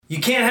You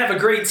can't have a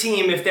great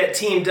team if that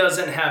team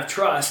doesn't have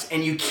trust,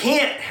 and you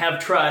can't have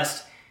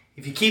trust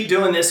if you keep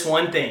doing this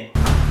one thing.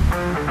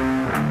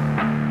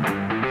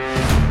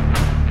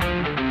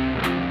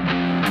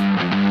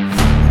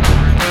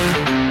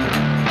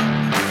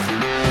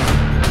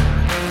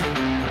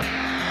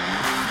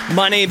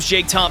 My name's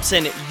Jake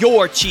Thompson,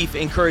 your Chief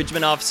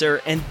Encouragement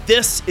Officer, and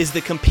this is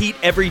the Compete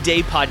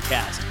Everyday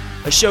Podcast,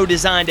 a show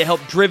designed to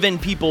help driven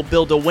people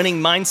build a winning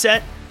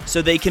mindset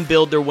so they can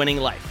build their winning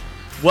life.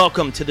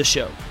 Welcome to the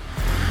show.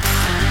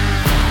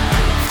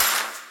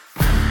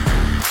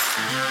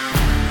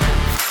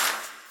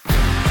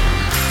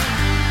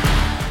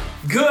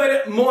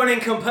 Good morning,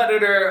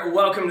 competitor.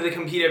 Welcome to the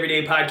Compete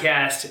Everyday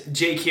Podcast.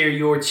 Jake here,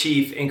 your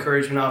Chief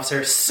Encouragement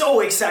Officer. So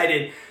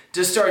excited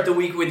to start the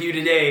week with you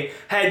today.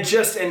 Had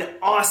just an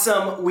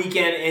awesome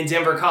weekend in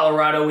Denver,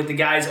 Colorado with the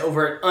guys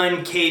over at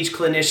Uncaged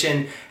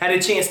Clinician. Had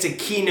a chance to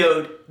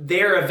keynote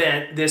their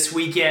event this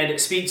weekend,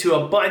 speak to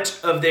a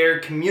bunch of their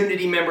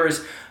community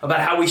members about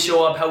how we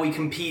show up, how we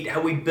compete,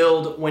 how we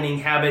build winning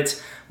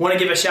habits. Want to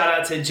give a shout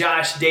out to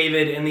Josh,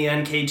 David, and the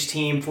Uncaged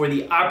team for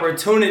the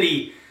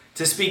opportunity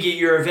to speak at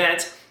your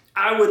event.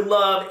 I would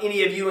love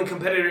any of you in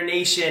Competitor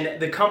Nation,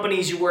 the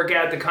companies you work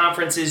at, the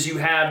conferences you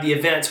have, the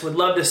events, would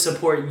love to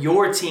support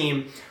your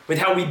team with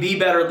how we be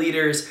better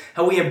leaders,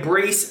 how we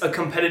embrace a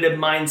competitive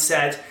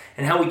mindset,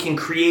 and how we can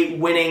create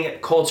winning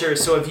culture.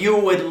 So if you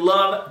would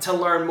love to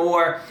learn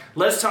more,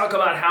 let's talk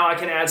about how I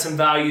can add some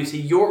value to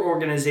your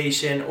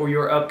organization or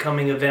your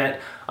upcoming event.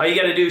 All you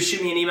got to do is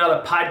shoot me an email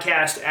to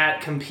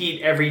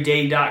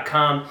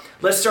podcast@competeeveryday.com.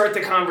 Let's start the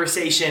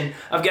conversation.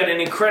 I've got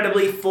an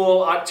incredibly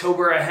full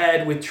October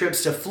ahead with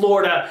trips to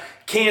Florida,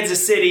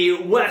 Kansas City,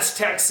 West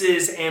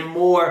Texas, and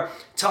more,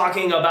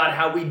 talking about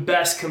how we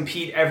best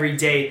compete every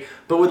day.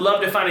 But would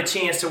love to find a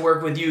chance to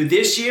work with you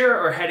this year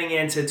or heading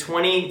into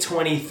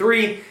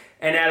 2023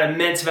 and add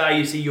immense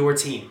value to your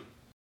team.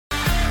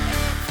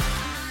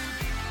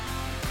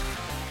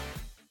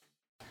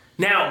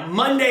 Now,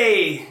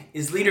 Monday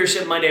is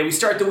Leadership Monday. We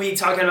start the week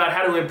talking about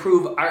how to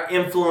improve our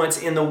influence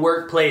in the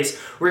workplace,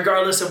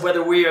 regardless of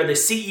whether we are the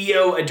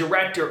CEO, a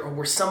director, or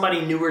we're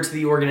somebody newer to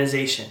the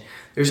organization.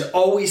 There's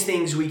always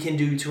things we can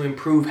do to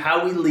improve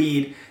how we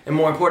lead, and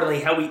more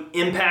importantly, how we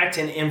impact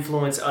and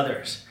influence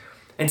others.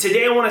 And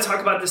today I want to talk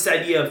about this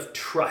idea of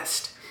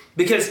trust.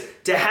 Because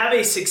to have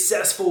a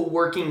successful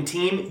working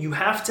team, you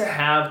have to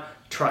have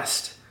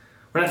trust.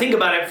 When I think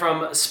about it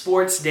from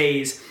sports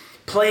days,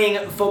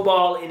 playing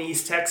football in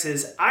East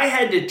Texas, I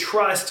had to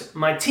trust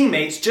my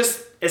teammates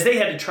just as they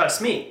had to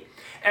trust me.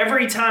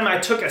 Every time I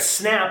took a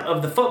snap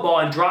of the football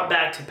and dropped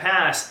back to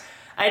pass,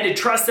 I had to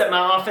trust that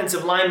my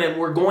offensive linemen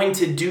were going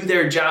to do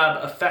their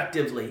job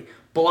effectively,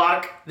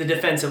 block the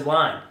defensive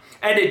line.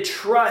 I had to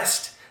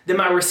trust that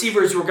my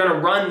receivers were going to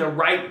run the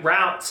right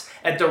routes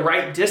at the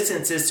right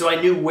distances so I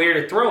knew where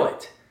to throw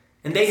it.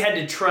 And they had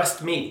to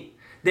trust me.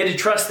 They had to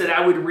trust that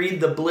I would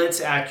read the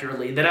blitz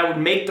accurately, that I would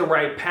make the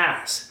right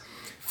pass.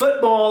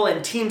 Football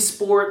and team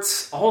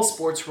sports, all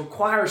sports,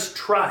 requires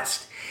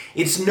trust.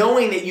 It's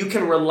knowing that you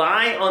can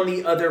rely on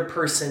the other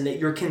person, that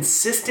you're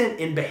consistent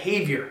in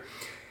behavior.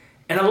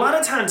 And a lot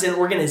of times in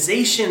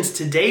organizations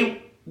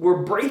today,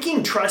 we're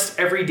breaking trust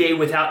every day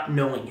without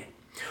knowing it.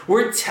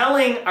 We're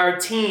telling our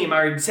team,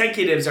 our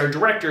executives, our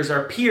directors,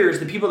 our peers,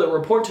 the people that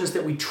report to us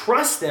that we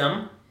trust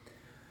them,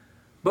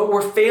 but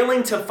we're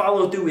failing to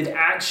follow through with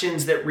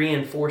actions that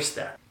reinforce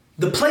that.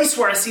 The place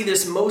where I see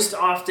this most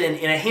often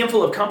in a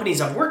handful of companies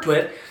I've worked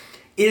with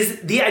is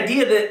the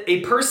idea that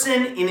a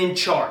person in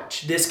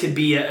charge, this could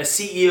be a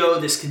CEO,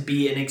 this could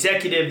be an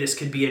executive, this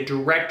could be a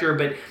director,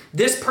 but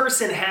this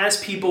person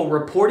has people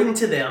reporting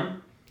to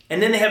them,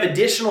 and then they have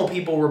additional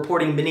people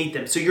reporting beneath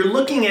them. So you're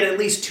looking at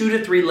least 2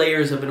 to 3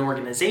 layers of an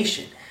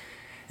organization.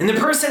 And the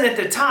person at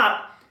the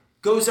top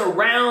goes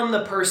around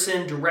the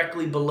person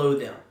directly below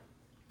them.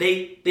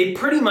 They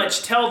pretty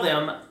much tell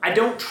them, I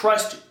don't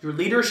trust your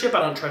leadership, I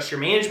don't trust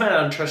your management,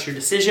 I don't trust your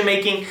decision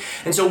making.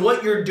 And so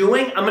what you're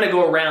doing, I'm going to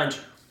go around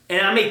you.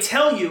 And I may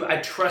tell you, I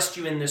trust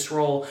you in this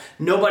role.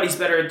 Nobody's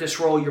better at this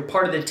role. You're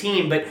part of the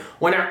team. But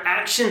when our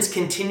actions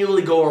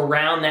continually go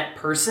around that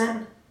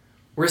person,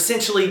 we're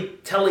essentially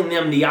telling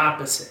them the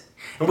opposite.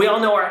 And we all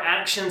know our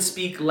actions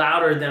speak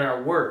louder than our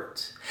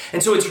words.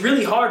 And so it's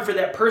really hard for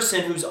that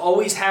person who's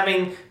always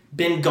having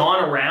been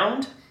gone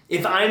around.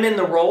 If I'm in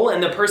the role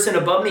and the person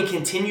above me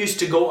continues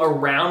to go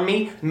around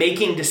me,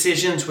 making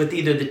decisions with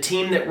either the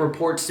team that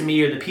reports to me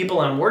or the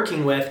people I'm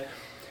working with,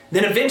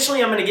 then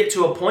eventually I'm going to get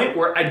to a point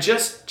where I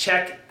just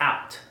check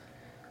out.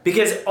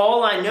 Because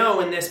all I know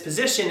in this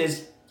position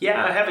is,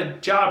 yeah, I have a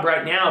job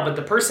right now, but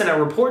the person I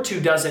report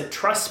to doesn't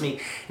trust me.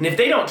 And if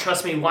they don't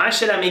trust me, why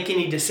should I make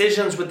any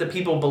decisions with the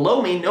people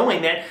below me,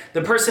 knowing that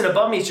the person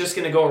above me is just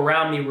going to go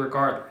around me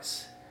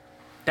regardless?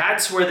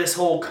 That's where this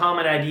whole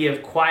common idea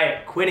of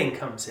quiet quitting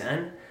comes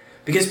in.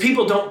 Because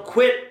people don't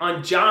quit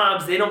on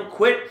jobs, they don't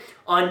quit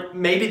on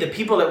maybe the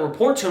people that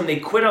report to them, they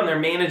quit on their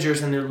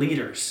managers and their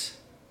leaders.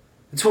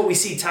 It's what we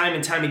see time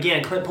and time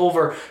again. Clint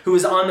Pulver, who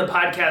was on the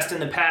podcast in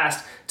the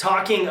past,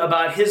 talking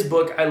about his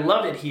book, I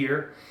Love It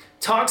Here,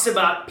 talks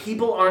about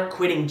people aren't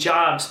quitting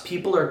jobs,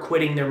 people are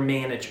quitting their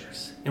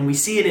managers. And we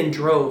see it in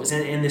droves,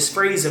 and this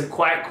phrase of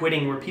quiet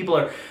quitting, where people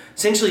are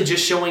essentially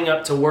just showing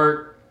up to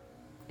work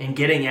and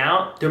getting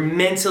out. They're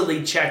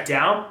mentally checked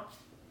out.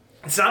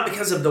 It's not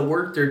because of the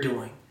work they're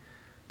doing,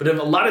 but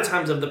a lot of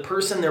times of the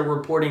person they're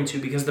reporting to,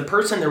 because the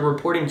person they're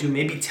reporting to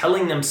may be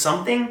telling them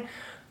something,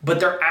 but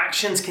their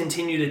actions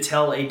continue to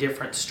tell a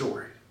different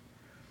story.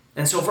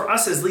 And so for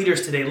us as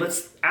leaders today,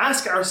 let's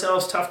ask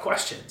ourselves tough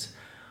questions.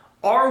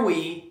 Are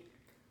we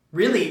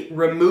really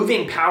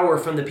removing power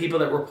from the people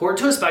that report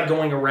to us by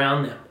going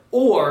around them?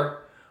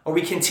 Or are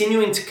we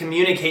continuing to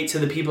communicate to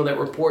the people that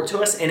report to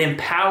us and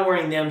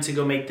empowering them to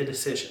go make the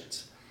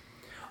decisions?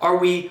 Are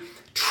we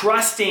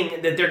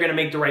trusting that they're going to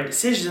make the right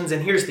decisions?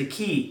 And here's the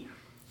key.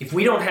 If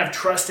we don't have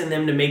trust in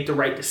them to make the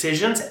right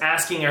decisions,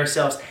 asking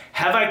ourselves,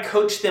 have I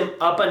coached them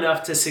up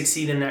enough to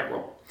succeed in that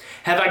role?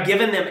 Have I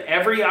given them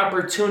every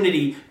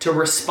opportunity to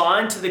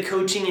respond to the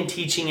coaching and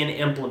teaching and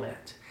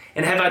implement?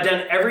 And have I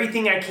done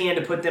everything I can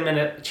to put them in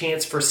a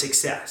chance for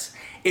success?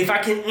 If I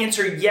can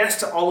answer yes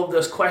to all of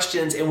those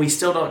questions and we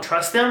still don't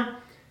trust them,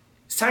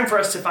 it's time for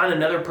us to find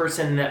another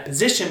person in that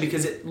position,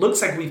 because it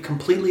looks like we've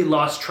completely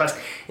lost trust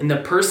in the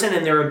person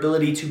and their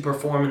ability to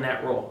perform in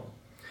that role.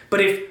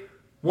 But if,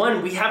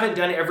 one, we haven't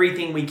done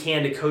everything we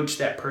can to coach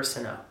that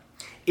person up.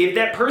 If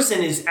that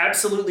person is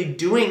absolutely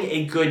doing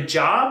a good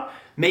job,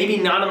 maybe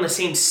not on the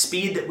same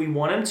speed that we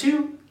want them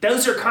to,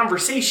 those are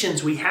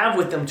conversations we have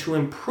with them to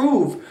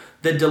improve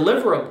the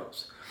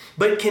deliverables.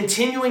 But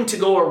continuing to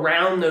go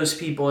around those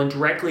people and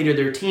directly to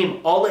their team,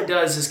 all it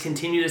does is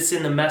continue to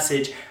send the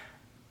message,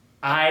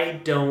 I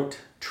don't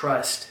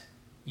trust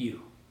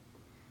you.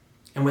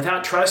 And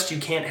without trust, you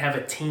can't have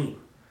a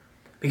team.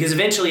 Because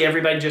eventually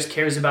everybody just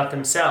cares about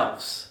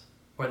themselves,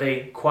 or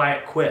they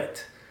quiet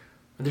quit,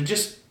 or they're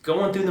just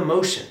going through the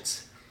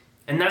motions.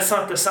 And that's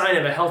not the sign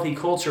of a healthy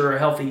culture or a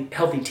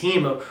healthy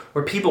team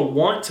where people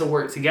want to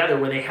work together,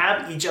 where they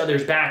have each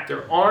other's back.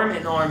 They're arm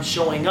in arm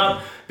showing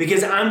up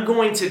because I'm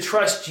going to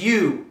trust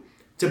you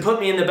to put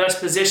me in the best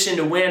position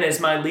to win as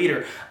my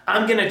leader.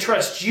 I'm going to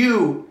trust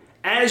you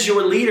as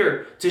your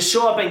leader to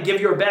show up and give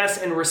your best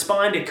and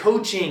respond to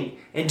coaching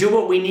and do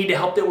what we need to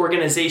help the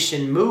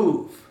organization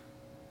move.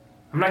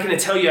 I'm not going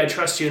to tell you I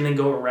trust you and then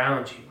go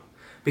around you.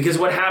 Because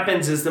what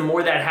happens is the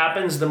more that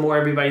happens, the more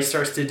everybody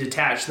starts to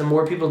detach. The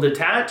more people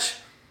detach,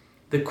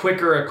 the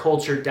quicker a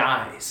culture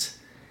dies.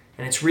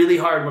 And it's really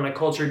hard when a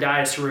culture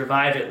dies to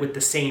revive it with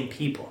the same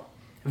people.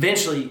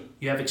 Eventually,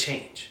 you have a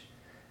change.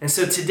 And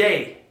so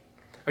today,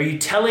 are you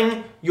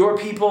telling your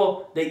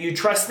people that you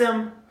trust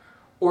them?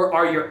 Or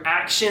are your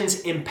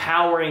actions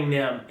empowering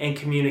them and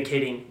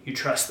communicating you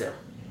trust them?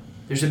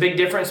 There's a big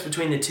difference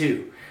between the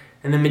two.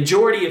 And the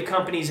majority of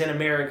companies in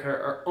America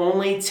are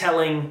only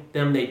telling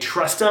them they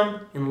trust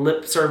them in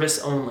lip service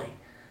only.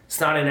 It's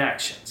not in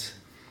actions.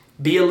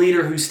 Be a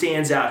leader who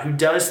stands out, who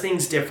does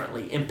things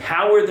differently.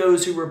 Empower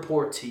those who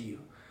report to you.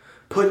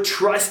 Put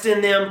trust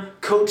in them,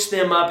 coach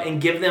them up,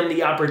 and give them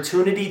the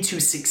opportunity to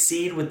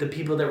succeed with the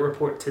people that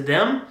report to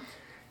them,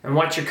 and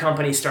watch your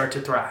company start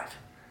to thrive.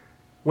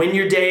 Win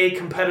your day,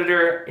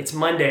 competitor. It's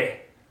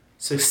Monday.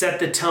 So set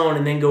the tone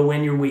and then go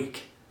win your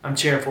week. I'm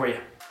cheering for you.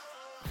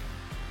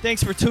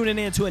 Thanks for tuning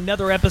in to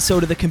another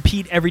episode of the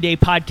Compete Everyday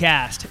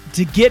podcast.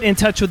 To get in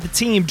touch with the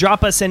team,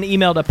 drop us an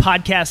email to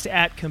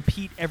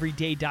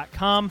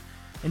podcast@competeeveryday.com.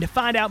 And to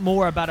find out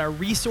more about our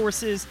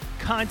resources,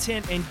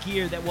 content, and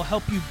gear that will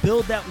help you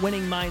build that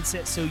winning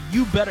mindset so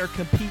you better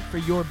compete for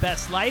your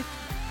best life,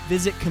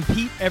 visit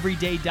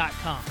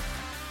CompeteEveryday.com.